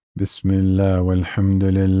Bismillah,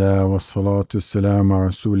 walhamdulillah, wassalatu wassalamu ala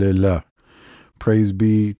rasulillah. Praise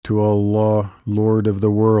be to Allah, Lord of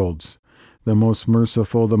the worlds, the most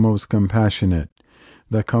merciful, the most compassionate,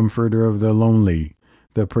 the comforter of the lonely,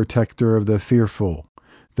 the protector of the fearful,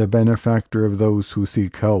 the benefactor of those who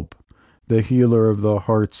seek help, the healer of the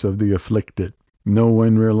hearts of the afflicted. No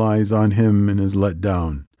one relies on him and is let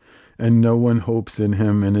down, and no one hopes in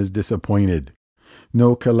him and is disappointed.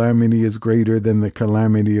 No calamity is greater than the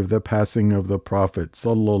calamity of the passing of the Prophet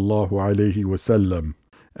sallallahu alaihi wasallam,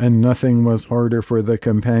 and nothing was harder for the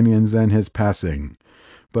companions than his passing.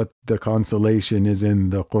 But the consolation is in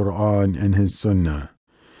the Quran and his Sunnah.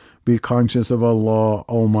 Be conscious of Allah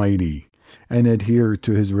Almighty, and adhere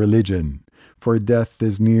to his religion, for death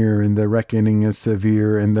is near and the reckoning is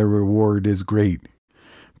severe and the reward is great.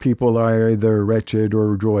 People are either wretched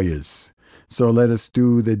or joyous. So let us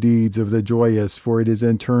do the deeds of the joyous, for it is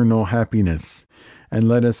eternal happiness. And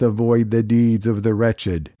let us avoid the deeds of the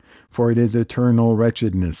wretched, for it is eternal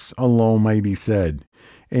wretchedness. Allah Almighty said,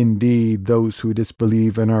 "Indeed, those who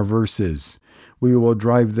disbelieve in our verses, we will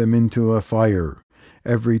drive them into a fire.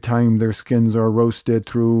 Every time their skins are roasted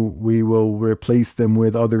through, we will replace them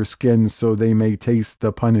with other skins so they may taste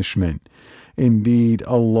the punishment. Indeed,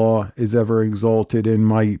 Allah is ever exalted in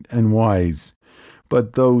might and wise.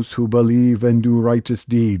 But those who believe and do righteous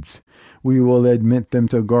deeds, we will admit them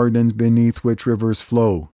to gardens beneath which rivers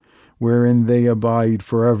flow, wherein they abide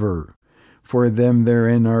forever. For them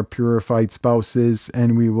therein are purified spouses,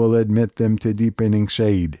 and we will admit them to deepening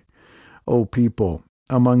shade. O people,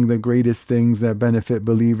 among the greatest things that benefit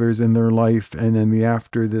believers in their life and in the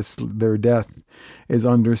after their death is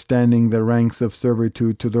understanding the ranks of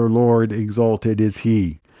servitude to their Lord, exalted is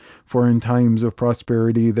He. For in times of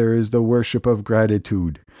prosperity there is the worship of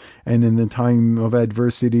gratitude, and in the time of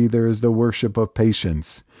adversity there is the worship of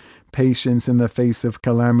patience. Patience in the face of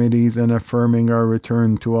calamities and affirming our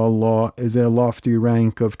return to Allah is a lofty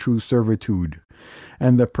rank of true servitude,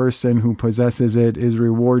 and the person who possesses it is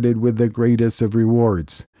rewarded with the greatest of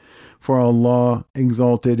rewards. For Allah,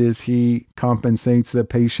 exalted is He, compensates the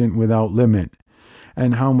patient without limit.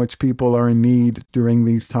 And how much people are in need during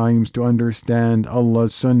these times to understand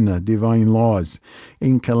Allah's Sunnah, divine laws,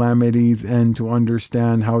 in calamities, and to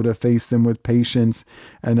understand how to face them with patience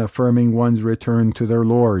and affirming one's return to their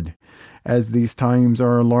Lord. As these times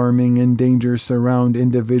are alarming and dangers surround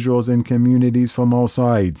individuals and communities from all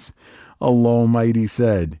sides, Allah Almighty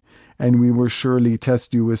said, "And we will surely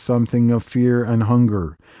test you with something of fear and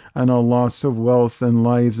hunger, and a loss of wealth and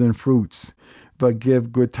lives and fruits. But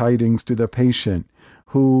give good tidings to the patient,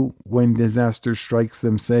 who, when disaster strikes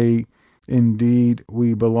them, say, 'Indeed,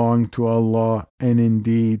 we belong to Allah, and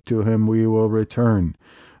indeed to Him we will return.'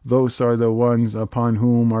 Those are the ones upon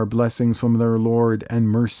whom are blessings from their Lord and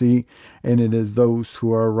mercy, and it is those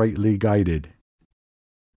who are rightly guided."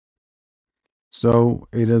 So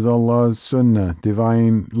it is Allah's Sunnah,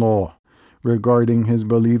 divine law, regarding His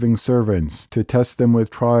believing servants, to test them with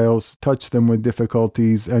trials, touch them with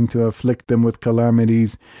difficulties, and to afflict them with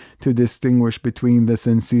calamities, to distinguish between the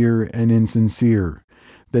sincere and insincere,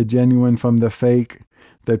 the genuine from the fake,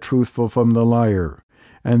 the truthful from the liar,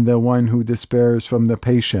 and the one who despairs from the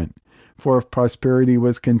patient. For if prosperity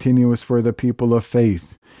was continuous for the people of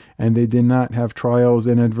faith, and they did not have trials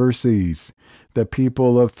and adversities, the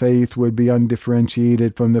people of faith would be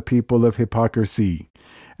undifferentiated from the people of hypocrisy,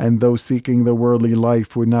 and those seeking the worldly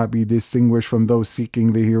life would not be distinguished from those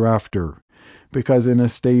seeking the hereafter, because in a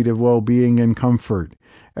state of well-being and comfort,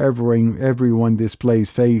 everyone displays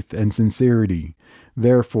faith and sincerity.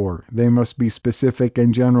 Therefore, they must be specific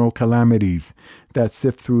and general calamities that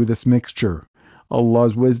sift through this mixture.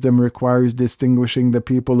 Allah's wisdom requires distinguishing the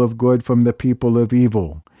people of good from the people of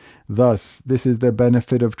evil. Thus, this is the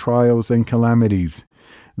benefit of trials and calamities.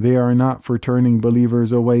 They are not for turning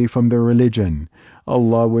believers away from their religion.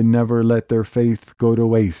 Allah would never let their faith go to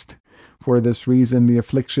waste. For this reason the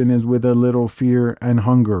affliction is with a little fear and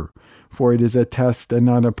hunger, for it is a test and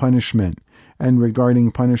not a punishment. And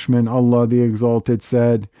regarding punishment, Allah the Exalted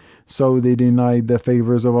said, "So they denied the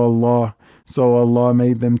favors of Allah, so Allah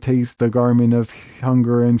made them taste the garment of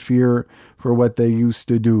hunger and fear for what they used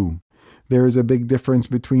to do." There is a big difference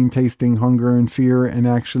between tasting hunger and fear and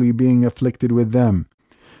actually being afflicted with them.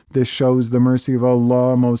 This shows the mercy of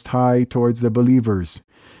Allah Most High towards the believers,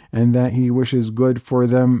 and that He wishes good for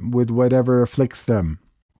them with whatever afflicts them.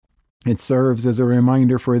 It serves as a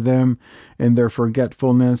reminder for them in their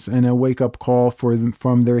forgetfulness and a wake-up call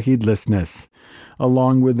from their heedlessness,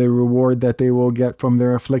 along with the reward that they will get from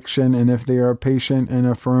their affliction, and if they are patient and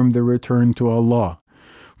affirm the return to Allah.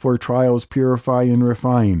 For trials purify and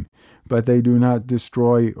refine, but they do not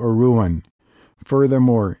destroy or ruin.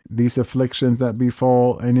 Furthermore, these afflictions that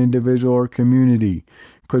befall an individual or community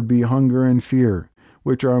could be hunger and fear,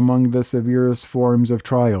 which are among the severest forms of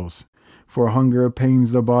trials. For hunger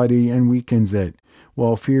pains the body and weakens it,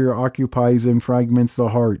 while fear occupies and fragments the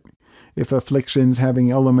heart. If afflictions having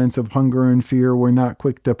elements of hunger and fear were not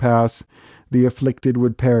quick to pass, the afflicted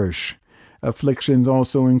would perish. Afflictions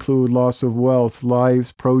also include loss of wealth,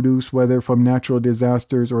 lives, produce, whether from natural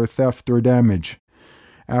disasters or theft or damage.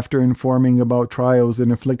 After informing about trials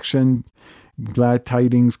and affliction, glad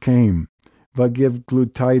tidings came. But give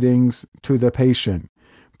good tidings to the patient.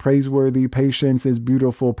 Praiseworthy patience is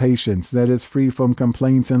beautiful patience that is free from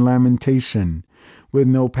complaints and lamentation, with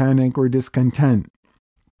no panic or discontent,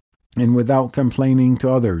 and without complaining to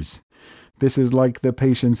others. This is like the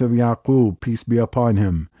patience of Yaqub, peace be upon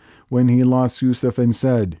him, when he lost Yusuf and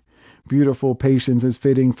said, "Beautiful patience is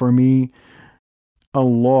fitting for me.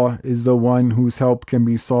 Allah is the one whose help can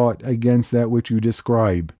be sought against that which you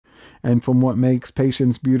describe." And from what makes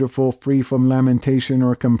patience beautiful, free from lamentation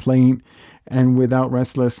or complaint, and without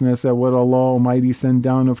restlessness at what Allah Almighty send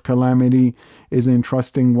down of calamity, is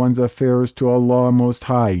entrusting one's affairs to Allah Most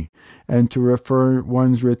High, and to refer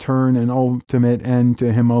one's return and ultimate end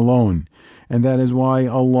to Him alone. And that is why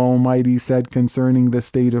Allah Almighty said concerning the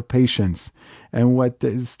state of patience, and what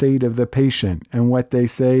the state of the patient, and what they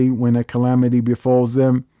say when a calamity befalls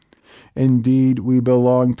them, "Indeed, we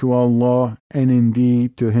belong to Allah, and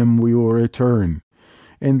indeed to Him we will return."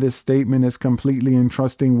 In this statement is completely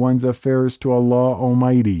entrusting one's affairs to Allah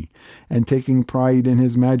Almighty, and taking pride in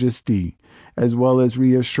His majesty, as well as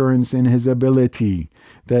reassurance in His ability,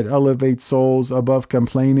 that elevates souls above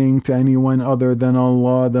complaining to anyone other than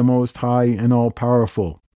Allah the Most High and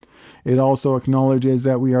All-Powerful. It also acknowledges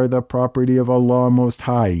that we are the property of Allah Most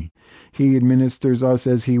High. He administers us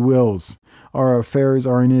as He wills. Our affairs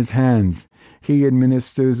are in His hands. He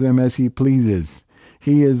administers them as He pleases.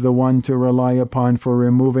 He is the one to rely upon for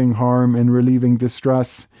removing harm and relieving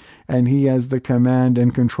distress, and He has the command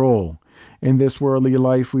and control. In this worldly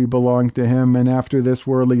life we belong to Him, and after this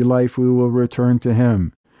worldly life we will return to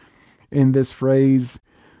Him. In this phrase,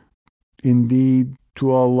 "Indeed,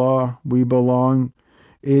 to Allah we belong,"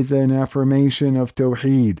 is an affirmation of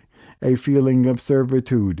Tawheed, a feeling of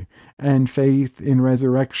servitude, and faith in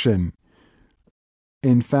resurrection.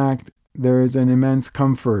 In fact, there is an immense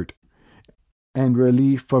comfort and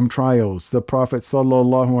relief from trials. The Prophet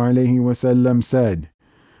ﷺ said,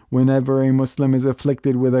 "Whenever a Muslim is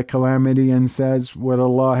afflicted with a calamity and says what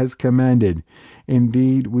Allah has commanded,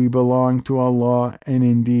 'Indeed, we belong to Allah, and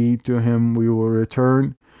indeed to Him we will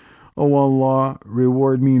return,' O Allah,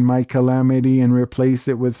 reward me in my calamity and replace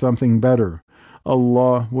it with something better.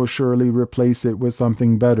 Allah will surely replace it with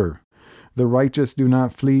something better." The righteous do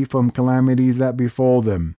not flee from calamities that befall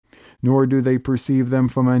them, nor do they perceive them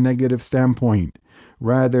from a negative standpoint.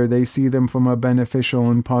 Rather, they see them from a beneficial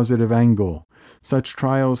and positive angle. Such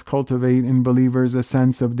trials cultivate in believers a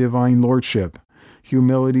sense of divine lordship,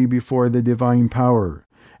 humility before the divine power,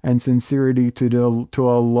 and sincerity to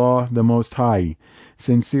Allah the Most High,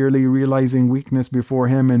 sincerely realizing weakness before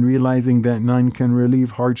Him and realizing that none can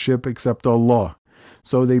relieve hardship except Allah.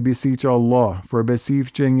 So they beseech Allah, for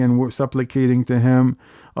beseeching and supplicating to Him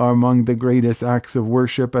are among the greatest acts of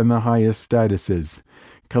worship and the highest statuses.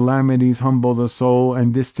 Calamities humble the soul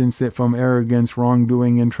and distance it from arrogance,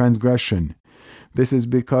 wrongdoing, and transgression. This is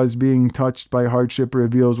because being touched by hardship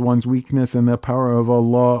reveals one's weakness and the power of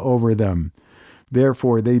Allah over them.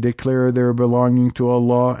 Therefore they declare their belonging to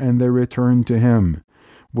Allah and their return to Him,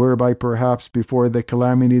 whereby perhaps before the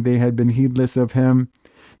calamity they had been heedless of Him,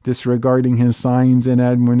 disregarding His signs and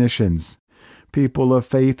admonitions. People of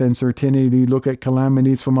faith and certainty look at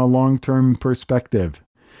calamities from a long-term perspective.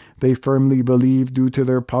 They firmly believe, due to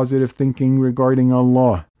their positive thinking regarding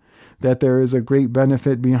Allah, that there is a great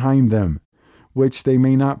benefit behind them, which they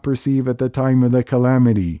may not perceive at the time of the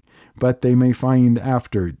calamity, but they may find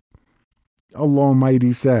after. Allah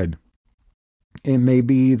Almighty said, "It may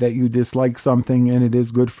be that you dislike something and it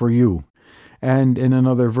is good for you." And in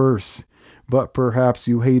another verse, "But perhaps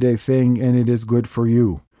you hate a thing and it is good for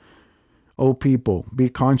you." O people, be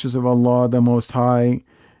conscious of Allah the Most High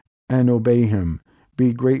and obey Him.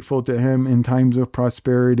 Be grateful to Him in times of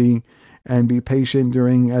prosperity, and be patient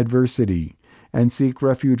during adversity, and seek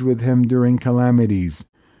refuge with Him during calamities.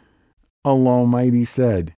 Allah Almighty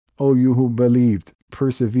said, "O you who believed,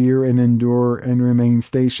 persevere and endure and remain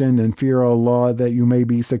stationed and fear Allah that you may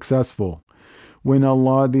be successful." When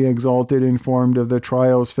Allah the Exalted informed of the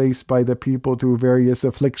trials faced by the people through various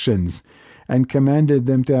afflictions, and commanded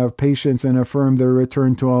them to have patience and affirm their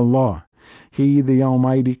return to Allah, He, the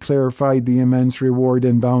Almighty, clarified the immense reward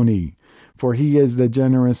and bounty, for He is the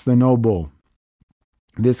generous, the noble.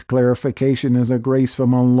 This clarification is a grace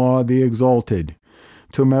from Allah the Exalted,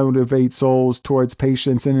 to motivate souls towards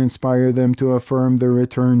patience and inspire them to affirm their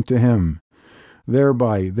return to Him.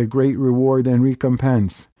 Thereby, the great reward and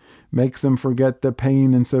recompense makes them forget the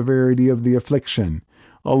pain and severity of the affliction.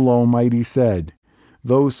 Allah Almighty said,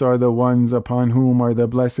 "Those are the ones upon whom are the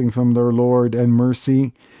blessings from their Lord and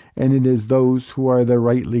mercy, and it is those who are the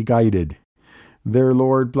rightly guided." Their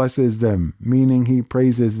Lord blesses them, meaning He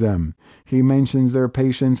praises them. He mentions their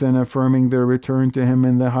patience and affirming their return to Him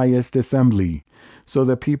in the highest assembly. So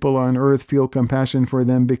the people on earth feel compassion for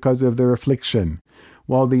them because of their affliction,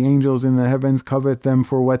 while the angels in the heavens covet them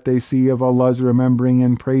for what they see of Allah's remembering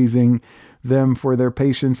and praising them for their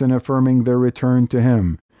patience and affirming their return to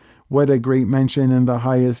Him. What a great mention in the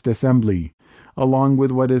highest assembly, along with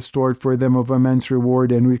what is stored for them of immense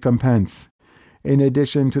reward and recompense. In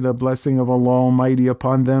addition to the blessing of Allah Almighty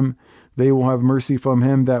upon them, they will have mercy from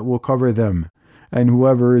Him that will cover them, and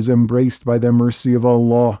whoever is embraced by the mercy of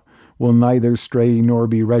Allah will neither stray nor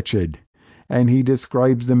be wretched. And He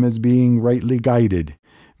describes them as being rightly guided.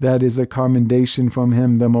 That is a commendation from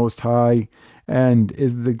Him the Most High, and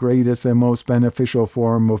is the greatest and most beneficial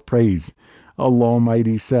form of praise. Allah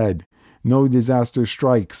Almighty said, "No disaster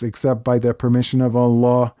strikes except by the permission of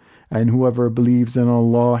Allah, and whoever believes in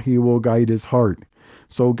Allah, He will guide his heart."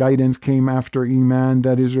 So guidance came after Iman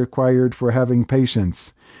that is required for having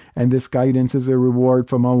patience, and this guidance is a reward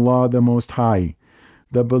from Allah the Most High.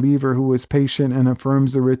 The believer who is patient and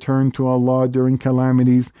affirms the return to Allah during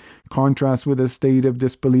calamities contrasts with the state of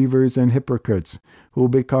disbelievers and hypocrites, who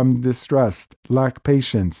become distressed, lack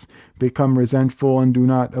patience, become resentful, and do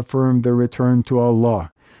not affirm their return to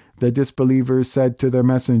Allah. The disbelievers said to their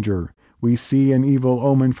messenger, "We see an evil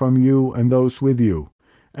omen from you and those with you."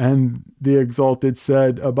 And the Exalted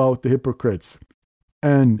said about the hypocrites,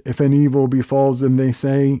 "And if an evil befalls them, they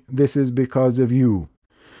say, this is because of you."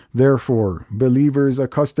 Therefore, believers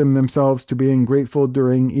accustom themselves to being grateful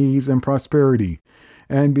during ease and prosperity,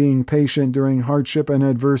 and being patient during hardship and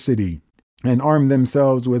adversity, and arm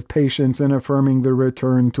themselves with patience in affirming the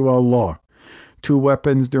return to Allah, two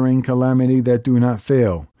weapons during calamity that do not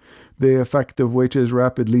fail, the effect of which is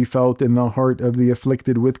rapidly felt in the heart of the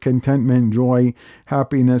afflicted with contentment, joy,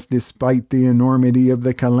 happiness despite the enormity of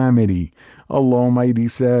the calamity. Allah Almighty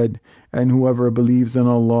said, "And whoever believes in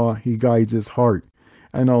Allah, He guides his heart,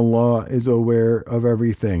 and Allah is aware of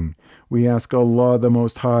everything." We ask Allah the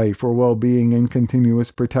Most High for well-being and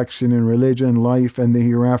continuous protection in religion, life, and the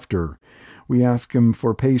hereafter. We ask Him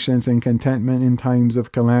for patience and contentment in times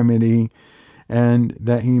of calamity, and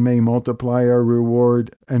that He may multiply our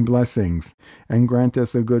reward and blessings, and grant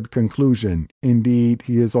us a good conclusion. Indeed,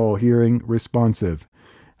 He is all-hearing, responsive.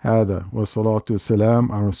 هذا والصلاة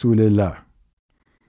والسلام على رسول الله.